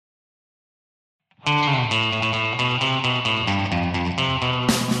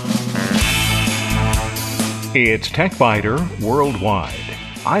It's TechBiter Worldwide.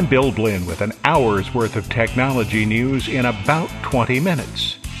 I'm Bill Blinn with an hour's worth of technology news in about 20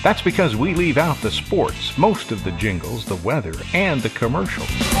 minutes. That's because we leave out the sports, most of the jingles, the weather, and the commercials.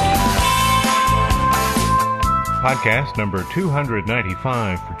 Podcast number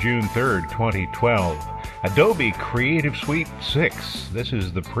 295 for June 3rd, 2012. Adobe Creative Suite 6. This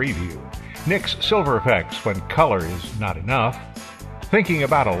is the preview. Nix Silver Effects when color is not enough. Thinking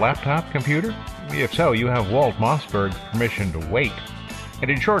about a laptop computer? If so, you have Walt Mossberg's permission to wait. And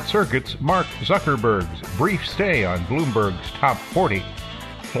in short circuits, Mark Zuckerberg's brief stay on Bloomberg's Top 40.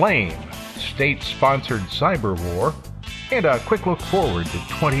 Flame, state-sponsored cyber war. And a quick look forward to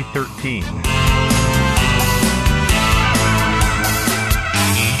 2013.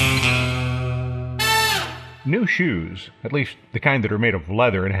 New shoes, at least the kind that are made of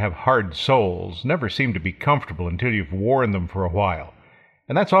leather and have hard soles, never seem to be comfortable until you've worn them for a while.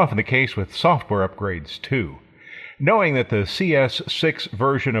 And that's often the case with software upgrades, too. Knowing that the CS6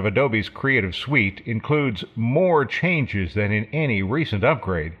 version of Adobe's Creative Suite includes more changes than in any recent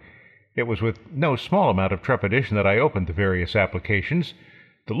upgrade, it was with no small amount of trepidation that I opened the various applications.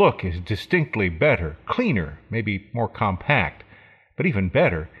 The look is distinctly better, cleaner, maybe more compact. But even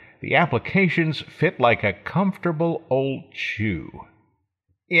better, the applications fit like a comfortable old shoe.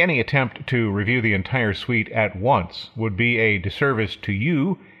 Any attempt to review the entire suite at once would be a disservice to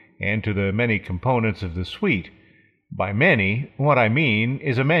you and to the many components of the suite. By many, what I mean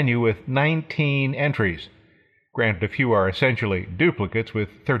is a menu with 19 entries. Granted, a few are essentially duplicates with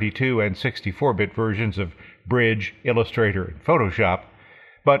 32 and 64-bit versions of Bridge, Illustrator, and Photoshop,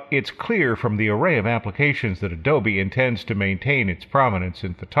 but it's clear from the array of applications that Adobe intends to maintain its prominence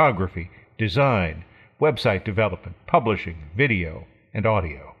in photography, design, website development, publishing, video, and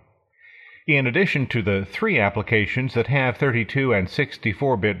audio. In addition to the 3 applications that have 32 and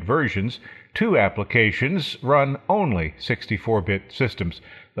 64-bit versions, 2 applications run only 64-bit systems.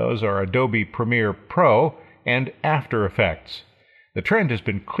 Those are Adobe Premiere Pro and After Effects. The trend has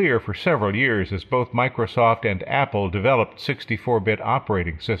been clear for several years as both Microsoft and Apple developed 64-bit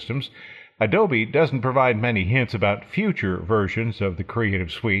operating systems. Adobe doesn't provide many hints about future versions of the Creative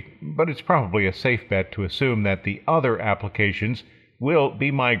Suite, but it's probably a safe bet to assume that the other applications will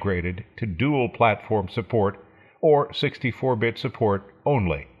be migrated to dual-platform support or 64-bit support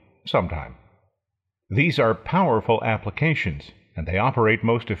only, sometime. These are powerful applications, and they operate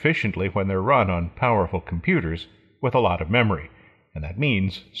most efficiently when they're run on powerful computers with a lot of memory, and that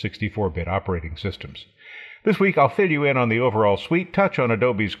means 64-bit operating systems. This week I'll fill you in on the overall suite, touch on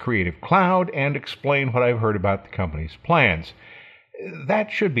Adobe's Creative Cloud, and explain what I've heard about the company's plans. That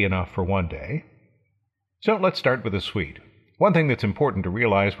should be enough for one day. So let's start with the suite. One thing that's important to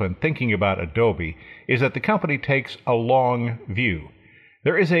realize when thinking about Adobe is that the company takes a long view.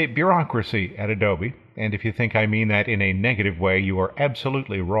 There is a bureaucracy at Adobe, and if you think I mean that in a negative way, you are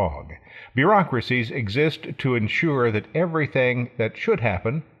absolutely wrong. Bureaucracies exist to ensure that everything that should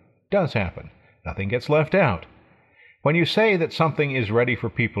happen does happen. Nothing gets left out. When you say that something is ready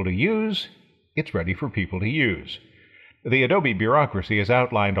for people to use, it's ready for people to use. The Adobe bureaucracy has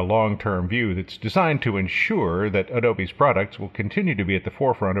outlined a long-term view that's designed to ensure that Adobe's products will continue to be at the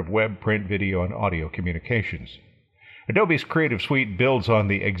forefront of web, print, video, and audio communications. Adobe's Creative Suite builds on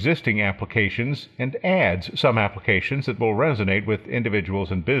the existing applications and adds some applications that will resonate with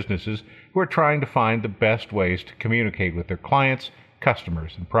individuals and businesses who are trying to find the best ways to communicate with their clients,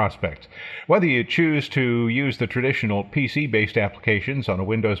 customers, and prospects. Whether you choose to use the traditional PC-based applications on a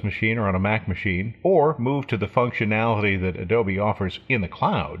Windows machine or on a Mac machine, or move to the functionality that Adobe offers in the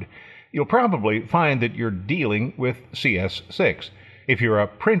cloud, you'll probably find that you're dealing with CS6. If you're a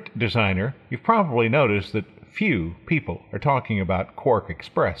print designer, you've probably noticed that few people are talking about Quark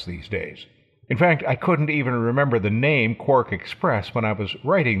Express these days. In fact, I couldn't even remember the name Quark Express when I was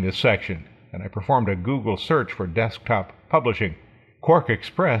writing this section, and I performed a Google search for desktop publishing. Quark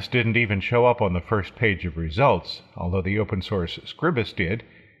Express didn't even show up on the first page of results, although the open-source Scribus did,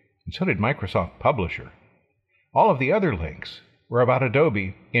 and so did Microsoft Publisher. All of the other links were about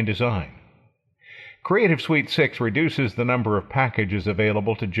Adobe InDesign. Creative Suite 6 reduces the number of packages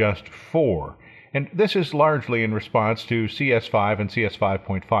available to just 4, and this is largely in response to CS5 and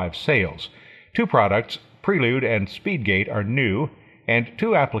CS5.5 sales. 2 products, Prelude and SpeedGate, are new, and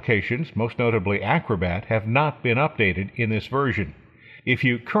 2 applications, most notably Acrobat, have not been updated in this version. If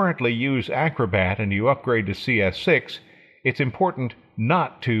you currently use Acrobat and you upgrade to CS6, it's important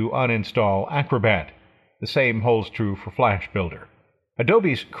not to uninstall Acrobat. The same holds true for Flash Builder.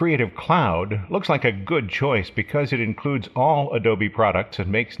 Adobe's Creative Cloud looks like a good choice because it includes all Adobe products and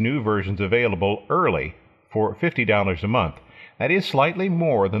makes new versions available early for $50 a month. That is slightly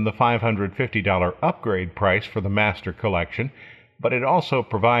more than the $550 upgrade price for the Master Collection, but it also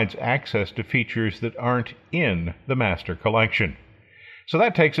provides access to features that aren't in the Master Collection. So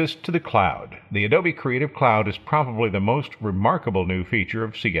that takes us to the cloud. The Adobe Creative Cloud is probably the most remarkable new feature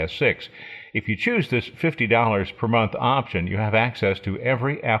of CS6. If you choose this $50 per month option, you have access to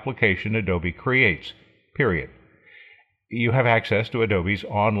every application Adobe creates, period. You have access to Adobe's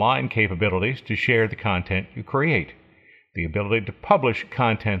online capabilities to share the content you create. The ability to publish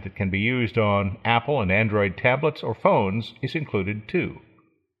content that can be used on Apple and Android tablets or phones is included too.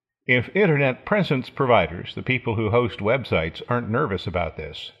 If Internet presence providers, the people who host websites, aren't nervous about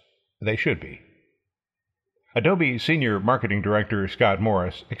this, they should be. Adobe Senior Marketing Director Scott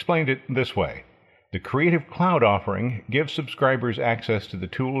Morris explained it this way. The Creative Cloud offering gives subscribers access to the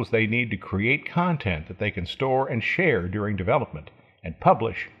tools they need to create content that they can store and share during development and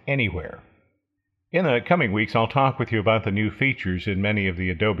publish anywhere. In the coming weeks, I'll talk with you about the new features in many of the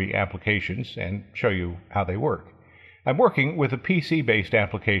Adobe applications and show you how they work. I'm working with the PC-based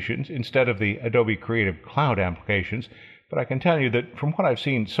applications instead of the Adobe Creative Cloud applications, but I can tell you that from what I've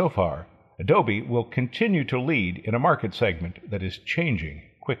seen so far, Adobe will continue to lead in a market segment that is changing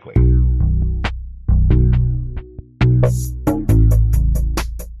quickly.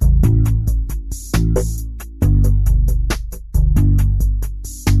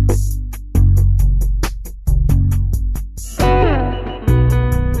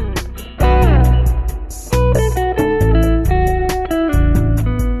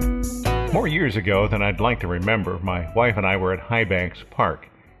 More years ago than I'd like to remember, my wife and I were at Highbanks Park.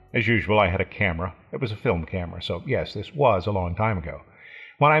 As usual, I had a camera. It was a film camera, so yes, this was a long time ago.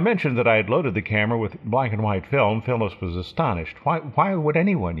 When I mentioned that I had loaded the camera with black and white film, Phyllis was astonished. Why would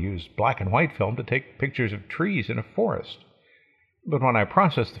anyone use black and white film to take pictures of trees in a forest? But when I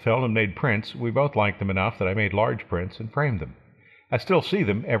processed the film and made prints, we both liked them enough that I made large prints and framed them. I still see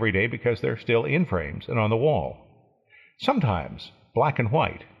them every day because they're still in frames and on the wall. Sometimes black and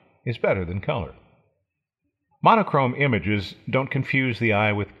white is better than color. Monochrome images don't confuse the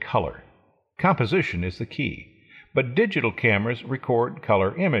eye with color. Composition is the key. But digital cameras record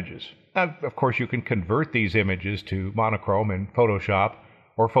color images. Now, of course, you can convert these images to monochrome in Photoshop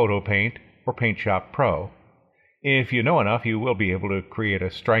or PhotoPaint or PaintShop Pro. If you know enough, you will be able to create a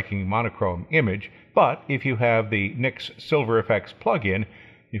striking monochrome image, but if you have the NIX Silver Efex plugin,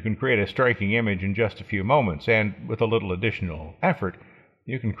 you can create a striking image in just a few moments, and with a little additional effort,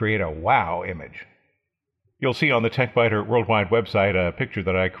 you can create a wow image. You'll see on the TechBiter Worldwide website a picture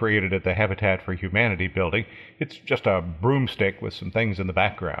that I created at the Habitat for Humanity building. It's just a broomstick with some things in the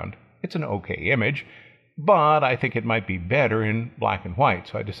background. It's an okay image, but I think it might be better in black and white,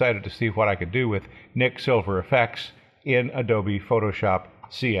 so I decided to see what I could do with NIX Silver Efex in Adobe Photoshop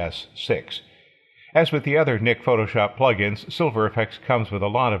CS6. As with the other NIC Photoshop plugins, Silver Efex comes with a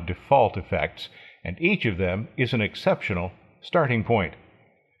lot of default effects, and each of them is an exceptional starting point.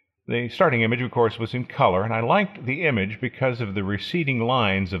 The starting image, of course, was in color, and I liked the image because of the receding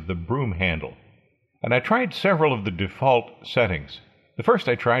lines of the broom handle. And I tried several of the default settings. The first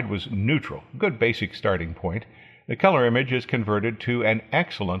I tried was neutral, a good basic starting point. The color image is converted to an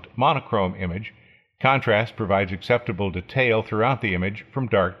excellent monochrome image. Contrast provides acceptable detail throughout the image from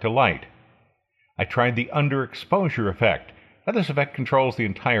dark to light. I tried the underexposure effect. Now, this effect controls the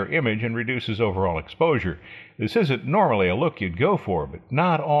entire image and reduces overall exposure. This isn't normally a look you'd go for, but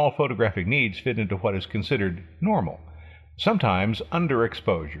not all photographic needs fit into what is considered normal. Sometimes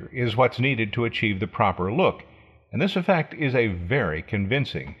underexposure is what's needed to achieve the proper look, and this effect is a very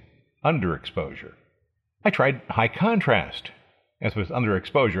convincing underexposure. I tried high contrast. As with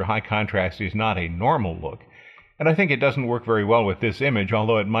underexposure, high contrast is not a normal look, and I think it doesn't work very well with this image,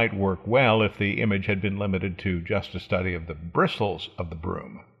 although it might work well if the image had been limited to just a study of the bristles of the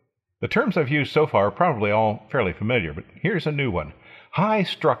broom. The terms I've used so far are probably all fairly familiar, but here's a new one. High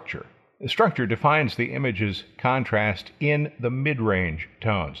structure. The structure defines the image's contrast in the mid-range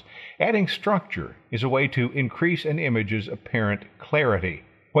tones. Adding structure is a way to increase an image's apparent clarity.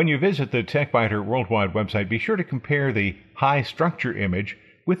 When you visit the TechBiter Worldwide website, be sure to compare the high structure image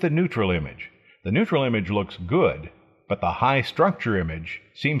with the neutral image. The neutral image looks good, but the high structure image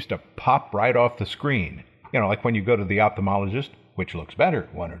seems to pop right off the screen. You know, like when you go to the ophthalmologist, which looks better,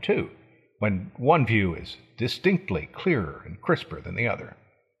 one or two, when one view is distinctly clearer and crisper than the other.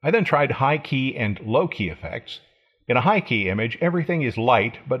 I then tried high-key and low-key effects. In a high-key image, everything is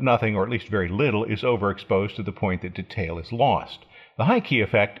light, but nothing, or at least very little, is overexposed to the point that detail is lost. The high-key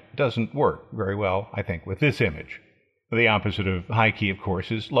effect doesn't work very well, I think, with this image. The opposite of high key, of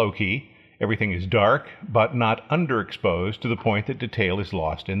course, is low key. Everything is dark, but not underexposed to the point that detail is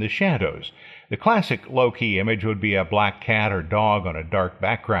lost in the shadows. The classic low-key image would be a black cat or dog on a dark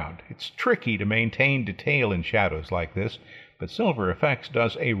background. It's tricky to maintain detail in shadows like this, but Silver FX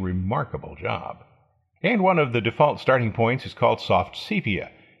does a remarkable job. And one of the default starting points is called Soft Sepia.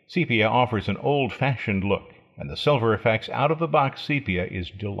 Sepia offers an old-fashioned look, and the Silver FX out-of-the-box sepia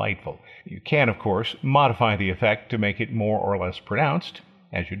is delightful. You can, of course, modify the effect to make it more or less pronounced,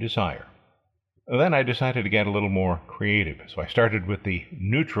 as you desire. Then I decided to get a little more creative, so I started with the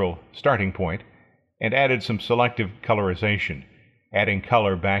neutral starting point and added some selective colorization, adding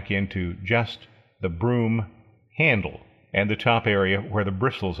color back into just the broom handle and the top area where the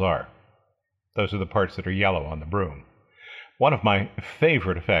bristles are. Those are the parts that are yellow on the broom. One of my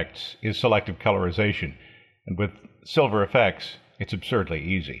favorite effects is selective colorization, and with Silver FX, it's absurdly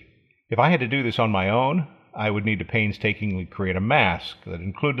easy. If I had to do this on my own, I would need to painstakingly create a mask that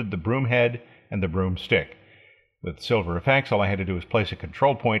included the broom head and the broomstick. With Silver FX, all I had to do was place a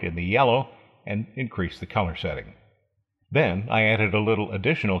control point in the yellow and increase the color setting. Then I added a little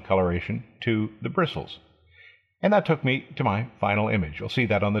additional coloration to the bristles. And that took me to my final image. You'll see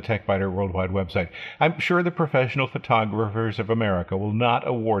that on the TechBiter Worldwide website. I'm sure the Professional Photographers of America will not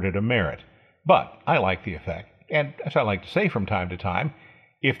award it a merit, but I like the effect. And as I like to say from time to time,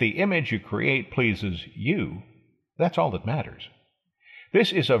 if the image you create pleases you, that's all that matters.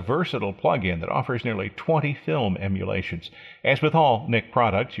 This is a versatile plugin that offers nearly 20 film emulations. As with all Nik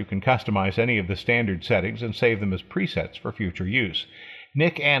products, you can customize any of the standard settings and save them as presets for future use.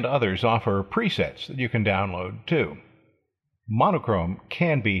 Nik and others offer presets that you can download too. Monochrome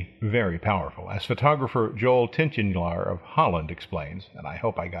can be very powerful, as photographer Joel Tintinlar of Holland explains, and I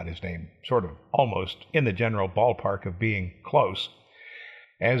hope I got his name sort of almost in the general ballpark of being close,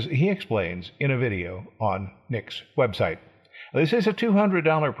 as he explains in a video on Nik's website. This is a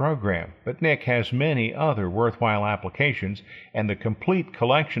 $200 program, but Nik has many other worthwhile applications, and the complete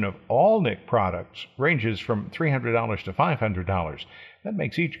collection of all Nik products ranges from $300 to $500. That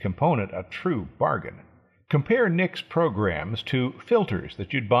makes each component a true bargain. Compare Nik's programs to filters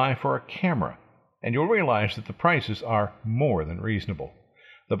that you'd buy for a camera, and you'll realize that the prices are more than reasonable.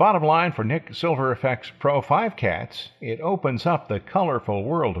 The bottom line for Nik Silver FX Pro 5 Cats, it opens up the colorful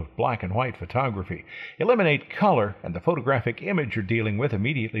world of black and white photography. Eliminate color, and the photographic image you're dealing with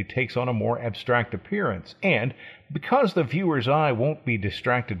immediately takes on a more abstract appearance. And because the viewer's eye won't be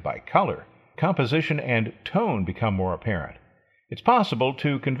distracted by color, composition and tone become more apparent. It's possible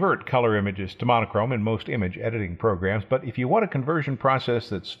to convert color images to monochrome in most image editing programs, but if you want a conversion process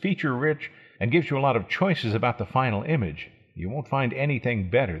that's feature-rich and gives you a lot of choices about the final image, you won't find anything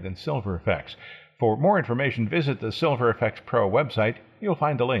better than Silver FX. For more information, visit the Silver FX Pro website. You'll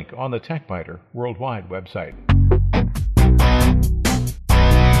find a link on the TechBiter Worldwide website.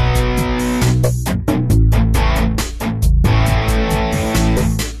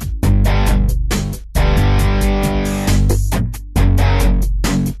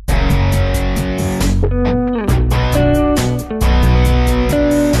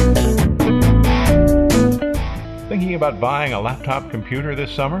 Thinking about buying a laptop computer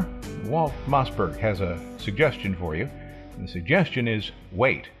this summer? Walt Mossberg has a suggestion for you. The suggestion is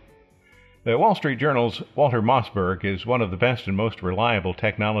wait. The Wall Street Journal's Walter Mossberg is one of the best and most reliable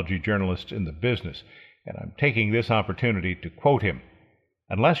technology journalists in the business, and I'm taking this opportunity to quote him.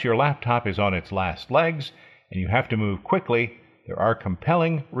 Unless your laptop is on its last legs and you have to move quickly, there are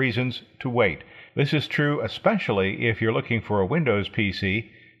compelling reasons to wait. This is true especially if you're looking for a Windows PC,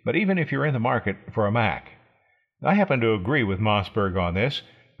 but even if you're in the market for a Mac. I happen to agree with Mossberg on this,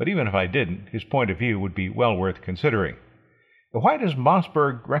 but even if I didn't, his point of view would be well worth considering. But why does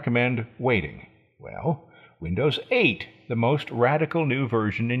Mossberg recommend waiting? Well, Windows 8, the most radical new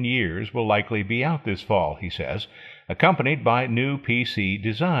version in years, will likely be out this fall, he says, accompanied by new PC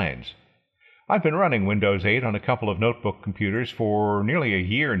designs. I've been running Windows 8 on a couple of notebook computers for nearly a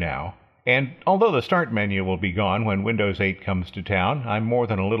year now, and although the Start menu will be gone when Windows 8 comes to town, I'm more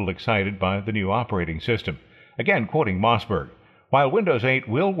than a little excited by the new operating system. Again, quoting Mossberg, while Windows 8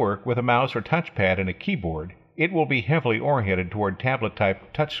 will work with a mouse or touchpad and a keyboard, it will be heavily oriented toward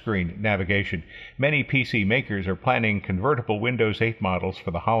tablet-type touchscreen navigation. Many PC makers are planning convertible Windows 8 models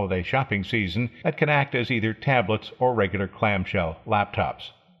for the holiday shopping season that can act as either tablets or regular clamshell laptops.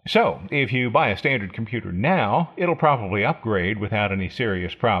 So, if you buy a standard computer now, it'll probably upgrade without any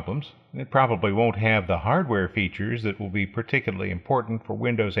serious problems. It probably won't have the hardware features that will be particularly important for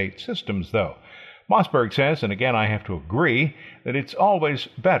Windows 8 systems, though. Mossberg says, and again I have to agree, that it's always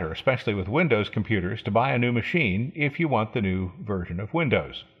better, especially with Windows computers, to buy a new machine if you want the new version of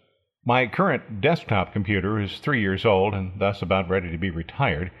Windows. My current desktop computer is 3 years old and thus about ready to be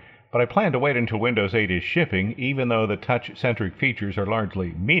retired, but I plan to wait until Windows 8 is shipping, even though the touch-centric features are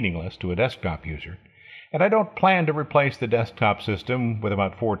largely meaningless to a desktop user. And I don't plan to replace the desktop system with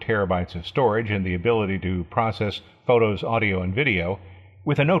about 4 terabytes of storage and the ability to process photos, audio, and video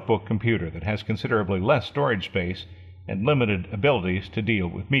with a notebook computer that has considerably less storage space and limited abilities to deal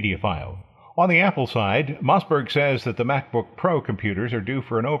with media files. On the Apple side, Mossberg says that the MacBook Pro computers are due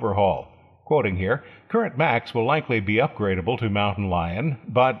for an overhaul. Quoting here, current Macs will likely be upgradable to Mountain Lion,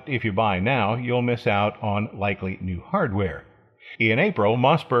 but if you buy now, you'll miss out on likely new hardware. In April,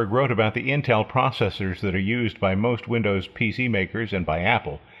 Mossberg wrote about the Intel processors that are used by most Windows PC makers and by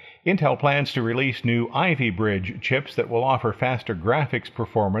Apple. Intel plans to release new Ivy Bridge chips that will offer faster graphics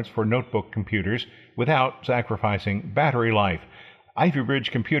performance for notebook computers without sacrificing battery life. Ivy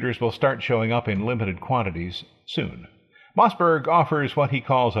Bridge computers will start showing up in limited quantities soon. Mossberg offers what he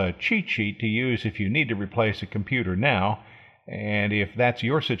calls a cheat sheet to use if you need to replace a computer now, and if that's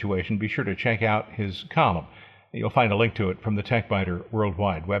your situation, be sure to check out his column. You'll find a link to it from the TechBiter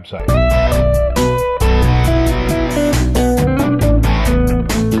Worldwide website.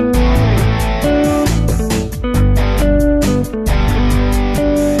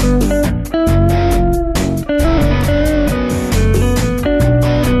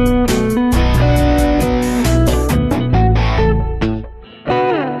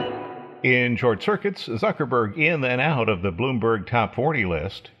 In short circuits, Zuckerberg in and out of the Bloomberg Top 40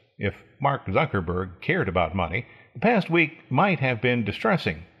 list. If Mark Zuckerberg cared about money, the past week might have been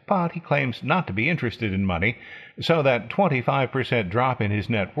distressing, but he claims not to be interested in money, so that 25% drop in his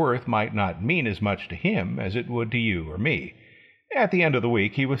net worth might not mean as much to him as it would to you or me. At the end of the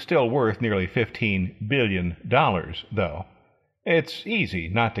week, he was still worth nearly $15 billion, though. It's easy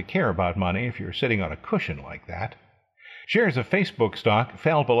not to care about money if you're sitting on a cushion like that. Shares of Facebook stock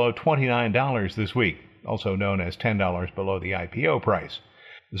fell below $29 this week, also known as $10 below the IPO price.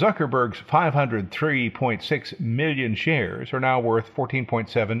 Zuckerberg's 503.6 million shares are now worth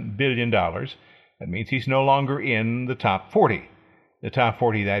 $14.7 billion. That means he's no longer in the top 40. The top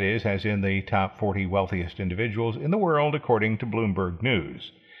 40, that is, as in the top 40 wealthiest individuals in the world, according to Bloomberg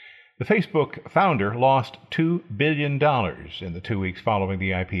News. The Facebook founder lost $2 billion in the 2 weeks following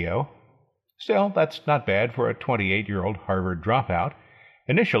the IPO. Still, that's not bad for a 28-year-old Harvard dropout.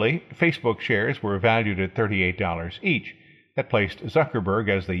 Initially, Facebook shares were valued at $38 each. That placed Zuckerberg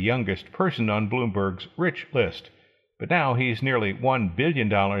as the youngest person on Bloomberg's rich list. But now he's nearly $1 billion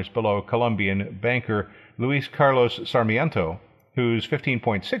below Colombian banker Luis Carlos Sarmiento, whose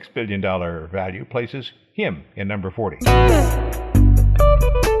 $15.6 billion value places him in number 40.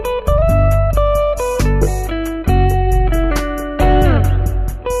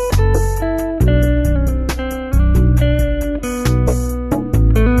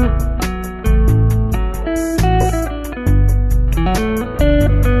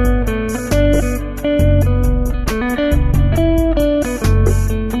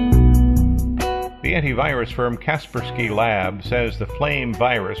 Antivirus firm Kaspersky Lab says the Flame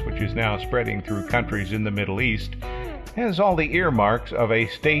virus, which is now spreading through countries in the Middle East, has all the earmarks of a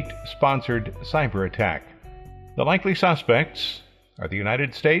state-sponsored cyber attack. The likely suspects are the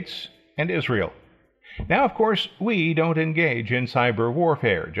United States and Israel. Now, of course, we don't engage in cyber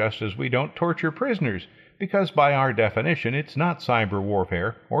warfare, just as we don't torture prisoners, because by our definition, it's not cyber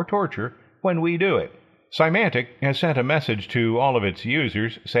warfare or torture when we do it. Symantec has sent a message to all of its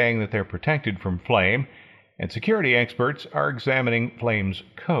users saying that they're protected from Flame, and security experts are examining Flame's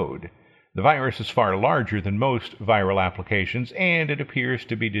code. The virus is far larger than most viral applications, and it appears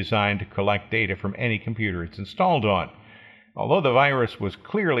to be designed to collect data from any computer it's installed on. Although the virus was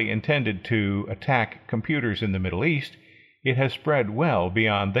clearly intended to attack computers in the Middle East, it has spread well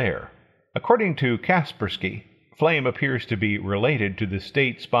beyond there. According to Kaspersky, Flame appears to be related to the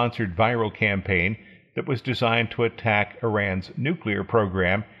state-sponsored viral campaign that was designed to attack Iran's nuclear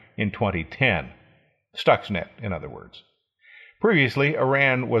program in 2010. Stuxnet, in other words. Previously,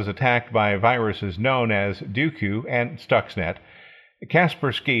 Iran was attacked by viruses known as Duqu and Stuxnet.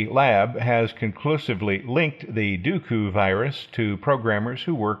 Kaspersky Lab has conclusively linked the Duqu virus to programmers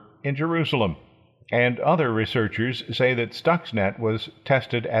who work in Jerusalem. And other researchers say that Stuxnet was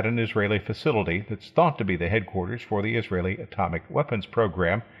tested at an Israeli facility that's thought to be the headquarters for the Israeli atomic weapons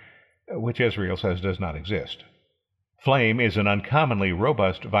program, which Israel says does not exist. Flame is an uncommonly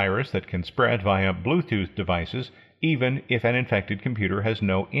robust virus that can spread via Bluetooth devices, even if an infected computer has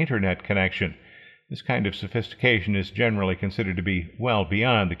no internet connection. This kind of sophistication is generally considered to be well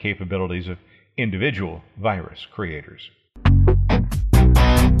beyond the capabilities of individual virus creators.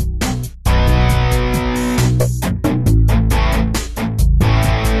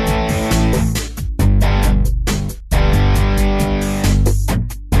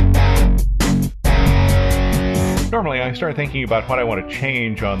 I start thinking about what I want to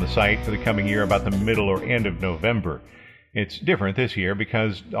change on the site for the coming year about the middle or end of November. It's different this year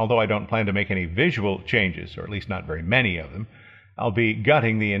because, although I don't plan to make any visual changes, or at least not very many of them, I'll be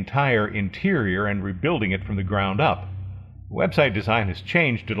gutting the entire interior and rebuilding it from the ground up. Website design has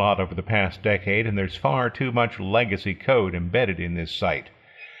changed a lot over the past decade, and there's far too much legacy code embedded in this site.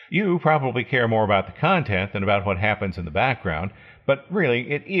 You probably care more about the content than about what happens in the background, but really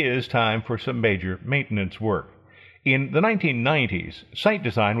it is time for some major maintenance work. In the 1990s, site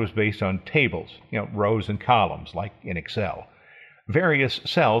design was based on tables, rows and columns, like in Excel. Various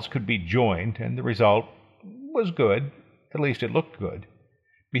cells could be joined, and the result was good. At least it looked good.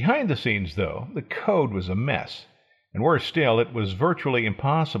 Behind the scenes, though, the code was a mess. And worse still, it was virtually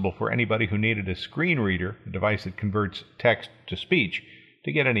impossible for anybody who needed a screen reader, a device that converts text to speech,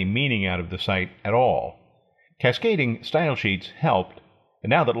 to get any meaning out of the site at all. Cascading style sheets helped, and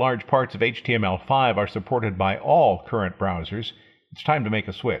now that large parts of HTML5 are supported by all current browsers, it's time to make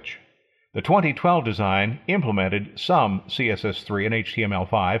a switch. The 2012 design implemented some CSS3 and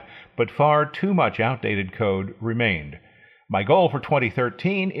HTML5, but far too much outdated code remained. My goal for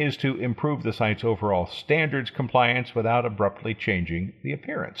 2013 is to improve the site's overall standards compliance without abruptly changing the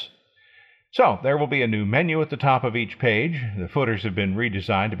appearance. So, there will be a new menu at the top of each page. The footers have been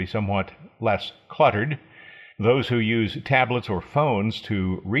redesigned to be somewhat less cluttered. Those who use tablets or phones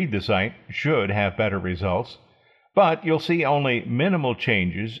to read the site should have better results. But you'll see only minimal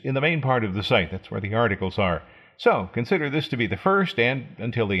changes in the main part of the site. That's where the articles are. So, consider this to be the first and,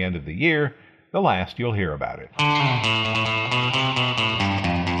 until the end of the year, the last you'll hear about it.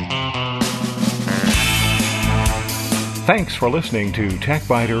 Thanks for listening to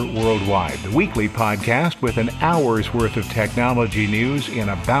TechBiter Worldwide, the weekly podcast with an hour's worth of technology news in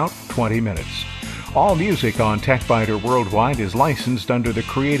about 20 minutes. All music on TechBiter Worldwide is licensed under the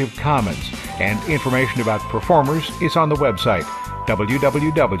Creative Commons, and information about performers is on the website,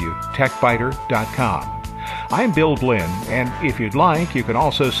 www.techbiter.com. I'm Bill Blinn, and if you'd like, you can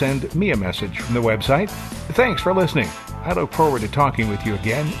also send me a message from the website. Thanks for listening. I look forward to talking with you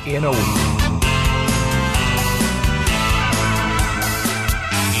again in a week.